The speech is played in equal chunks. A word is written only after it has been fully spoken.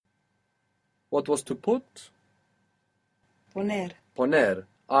What was to put? Poner. Poner.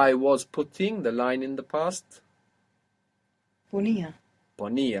 I was putting the line in the past. Ponía.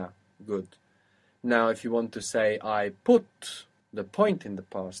 Ponía. Good. Now, if you want to say I put the point in the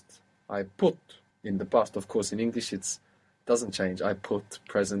past, I put in the past. Of course, in English it doesn't change. I put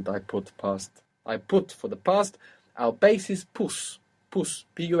present, I put past. I put for the past. Our base is pus. Pus.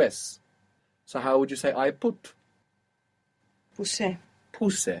 P-U-S. So how would you say I put? Puse.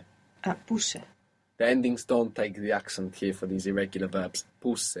 Puse. Puse. The endings don't take the accent here for these irregular verbs.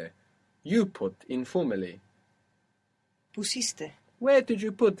 Puse. You put informally. Pusiste. Where did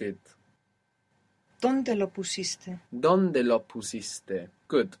you put it? ¿Dónde lo pusiste? ¿Dónde lo pusiste?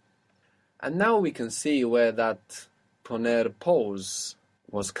 Good. And now we can see where that poner pose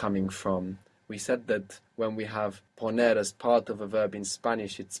was coming from. We said that when we have poner as part of a verb in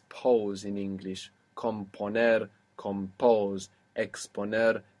Spanish, it's pose in English. Componer, compose.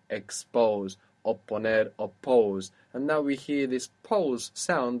 Exponer, expose. Opponer, oppose. And now we hear this pose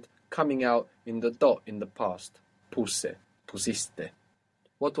sound coming out in the dot in the past. Puse, pusiste.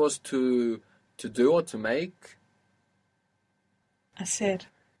 What was to do or to make? Hacer.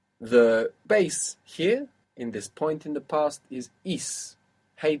 The base here, in this point in the past, is is.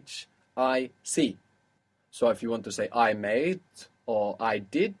 H-I-C. So if you want to say I made or I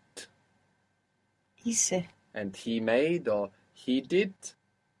did, Hice. and he made or he did,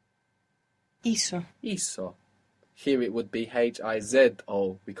 Hizo. hizo. Here it would be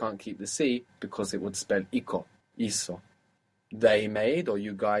H-I-Z-O. We can't keep the C because it would spell ico. Hizo. They made or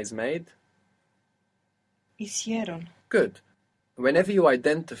you guys made. Hicieron. Good. Whenever you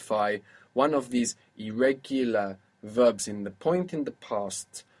identify one of these irregular verbs in the point in the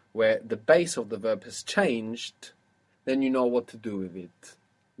past where the base of the verb has changed, then you know what to do with it.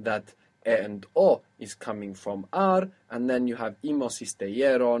 That e and o is coming from ar, and then you have imos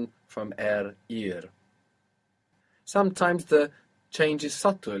isteieron from ir. Sometimes the change is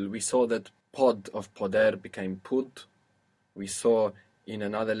subtle. We saw that pod of poder became pud. We saw in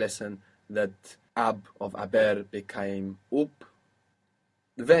another lesson that ab of haber became up.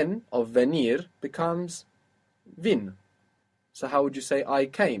 Ven of venir becomes vin. So how would you say I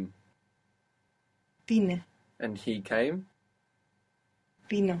came? Vine. And he came?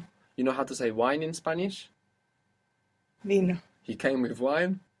 Vino. You know how to say wine in Spanish? Vino. He came with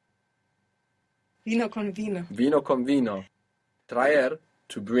wine? Vino con vino. Vino con vino. Traer,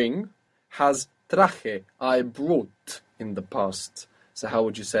 to bring, has traje, I brought in the past. So how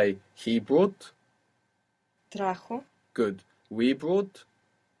would you say he brought? Trajo. Good. We brought?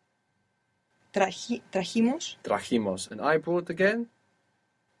 Trajimos. Trajimos. And I brought again?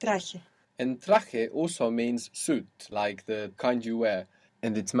 Traje. And traje also means suit, like the kind you wear,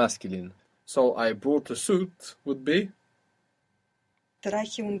 and it's masculine. So I brought a suit would be?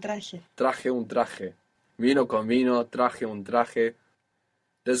 Traje un traje. Traje un traje. Vino con vino, traje un traje.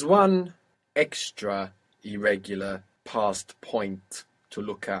 There's one extra irregular past point to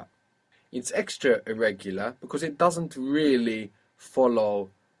look at. It's extra irregular because it doesn't really follow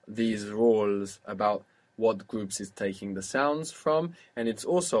these rules about what groups it's taking the sounds from, and it's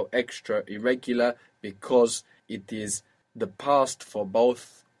also extra irregular because it is the past for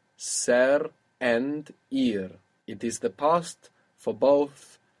both ser and ir. It is the past for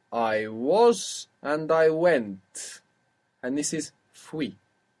both I was and I went. And this is fui.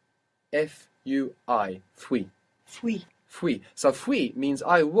 F-U-I. Fui. Fui. Fui. So fui means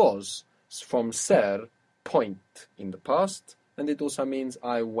I was from ser, point in the past, and it also means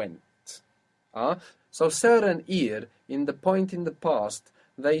I went. So ser and ir, in the point in the past,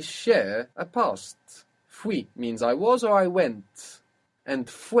 they share a past. Fui means I was or I went. And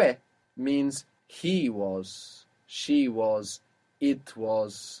fue means he was, she was, it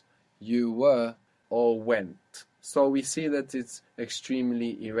was, you were, or went. So we see that it's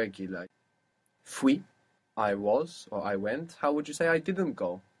extremely irregular. Fui, I was or I went. How would you say I didn't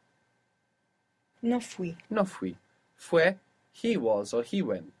go? No fui. No fui. Fue, he was or he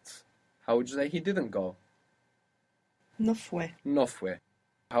went. How would you say he didn't go? No fue. No fue.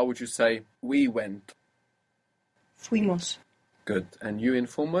 How would you say we went? Fuimos. Good. And you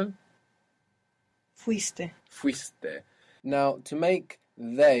informal? Fuiste. Fuiste. Now, to make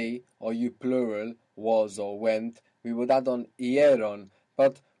they or you plural, was or went, we would add on ieron,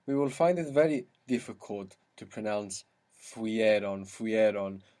 but we will find it very difficult to pronounce fuieron,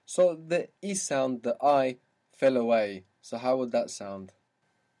 fuieron. So the E sound, the I, fell away. So how would that sound?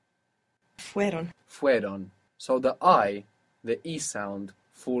 Fueron. Fueron. So the I, the E sound,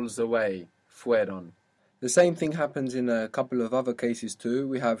 falls away. Fueron. The same thing happens in a couple of other cases too.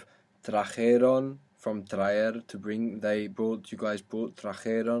 We have trajeron, from traer, to bring. They brought, you guys brought,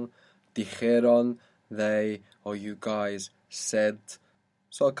 trajeron. dijeron, they or you guys said.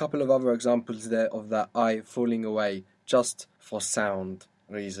 So a couple of other examples there of that I falling away just for sound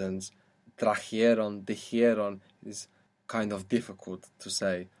reasons. Trajeron, dijeron is kind of difficult to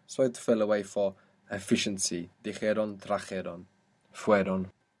say. So it fell away for efficiency. Dijeron, trajeron, fueron.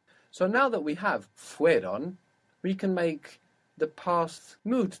 So now that we have fueron, we can make the past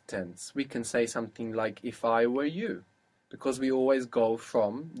mood tense. We can say something like if I were you, because we always go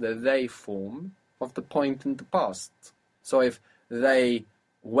from the they form of the point in the past. So if they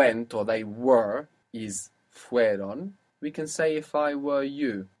went or they were is fueron, we can say if I were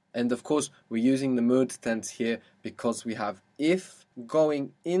you. And of course, we're using the mood tense here because we have if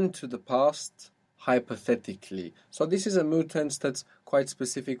going into the past hypothetically. So this is a mood tense that's quite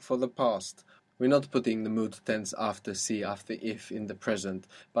specific for the past. We're not putting the mood tense after si, after if in the present,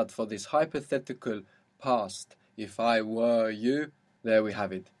 but for this hypothetical past, if I were you, there we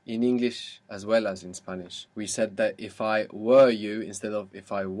have it. In English as well as in Spanish. We said that if I were you instead of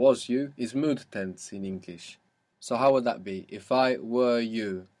if I was you is mood tense in English. So how would that be? If I were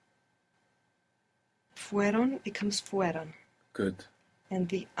you. Fueron becomes fueron. Good. And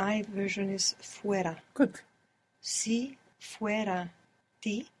the I version is fuera. Good. Si fuera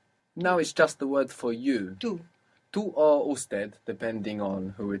ti, Now it's just the word for you. tú. Tú or usted, depending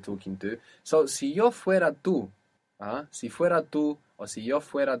on who we're talking to. So, si yo fuera tú, si fuera tú, or si yo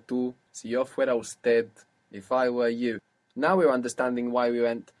fuera tú, si yo fuera usted, if I were you. Now we're understanding why we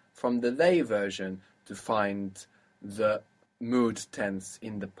went from the they version to find the mood tense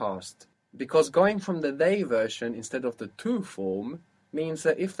in the past. Because going from the they version instead of the tú form means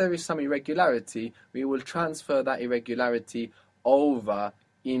that if there is some irregularity, we will transfer that irregularity over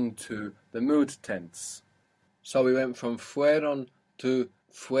into the mood tense. So we went from fueron to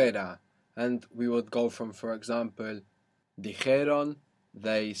fuera, and we would go from, for example, dijeron,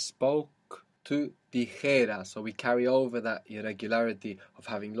 they spoke, to dijera. So we carry over that irregularity of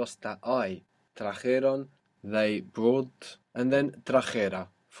having lost that I. Trajeron, they brought, and then trajera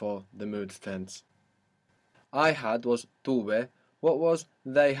for the mood tense. I had was tuve. What was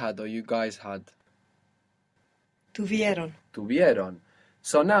they had or you guys had? Tuvieron. Tuvieron.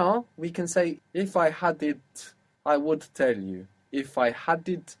 So now we can say, if I had it, I would tell you. If I had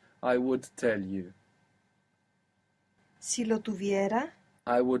it, I would tell you. Si lo tuviera,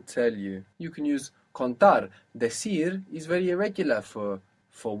 I would tell you. You can use contar. Decir is very irregular for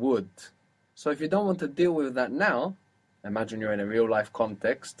would. So if you don't want to deal with that now, imagine you're in a real life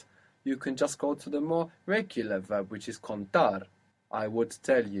context, you can just go to the more regular verb, which is contar. I would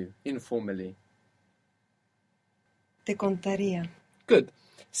tell you, informally. te contaría. Good.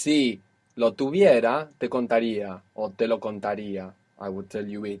 Si lo tuviera, te contaría, o te lo contaría. I would tell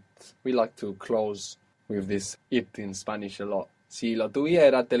you it. We like to close with this it in Spanish a lot. Si lo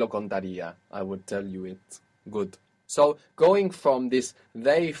tuviera, te lo contaría. I would tell you it. Good. So, going from this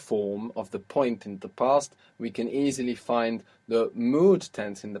they form of the point in the past, we can easily find the mood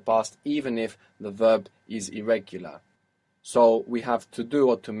tense in the past, even if the verb is irregular. So, we have to do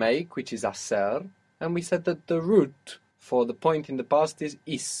or to make, which is hacer, and we said that the root for the point in the past is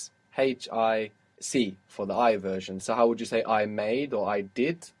is, H-I-C, for the I version. So how would you say I made or I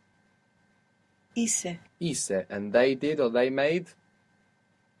did? Hice. Hice. And they did or they made?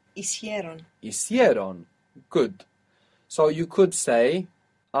 Hicieron. Hicieron. Good. So you could say,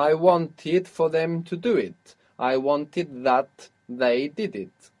 I wanted for them to do it. I wanted that they did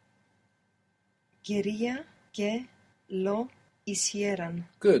it. Quería que lo hicieran.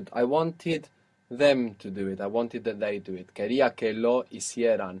 Good. I wanted them to do it. I wanted that they do it. Quería que lo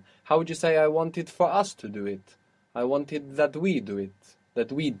hicieran. How would you say I wanted for us to do it? I wanted that we do it.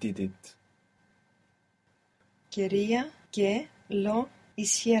 That we did it. Quería que lo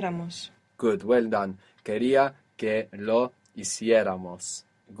hiciéramos. Good. Well done. Quería que lo hiciéramos.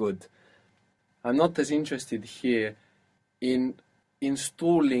 Good. I'm not as interested here in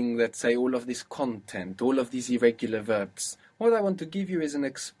installing, let's say, all of this content, all of these irregular verbs. What I want to give you is an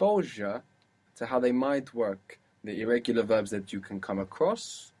exposure to how they might work, the irregular verbs that you can come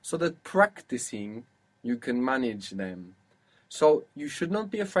across, so that practicing, you can manage them. So you should not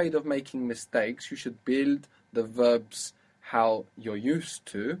be afraid of making mistakes. You should build the verbs how you're used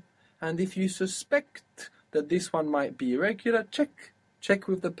to. And if you suspect that this one might be irregular, check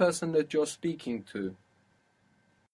with the person that you're speaking to.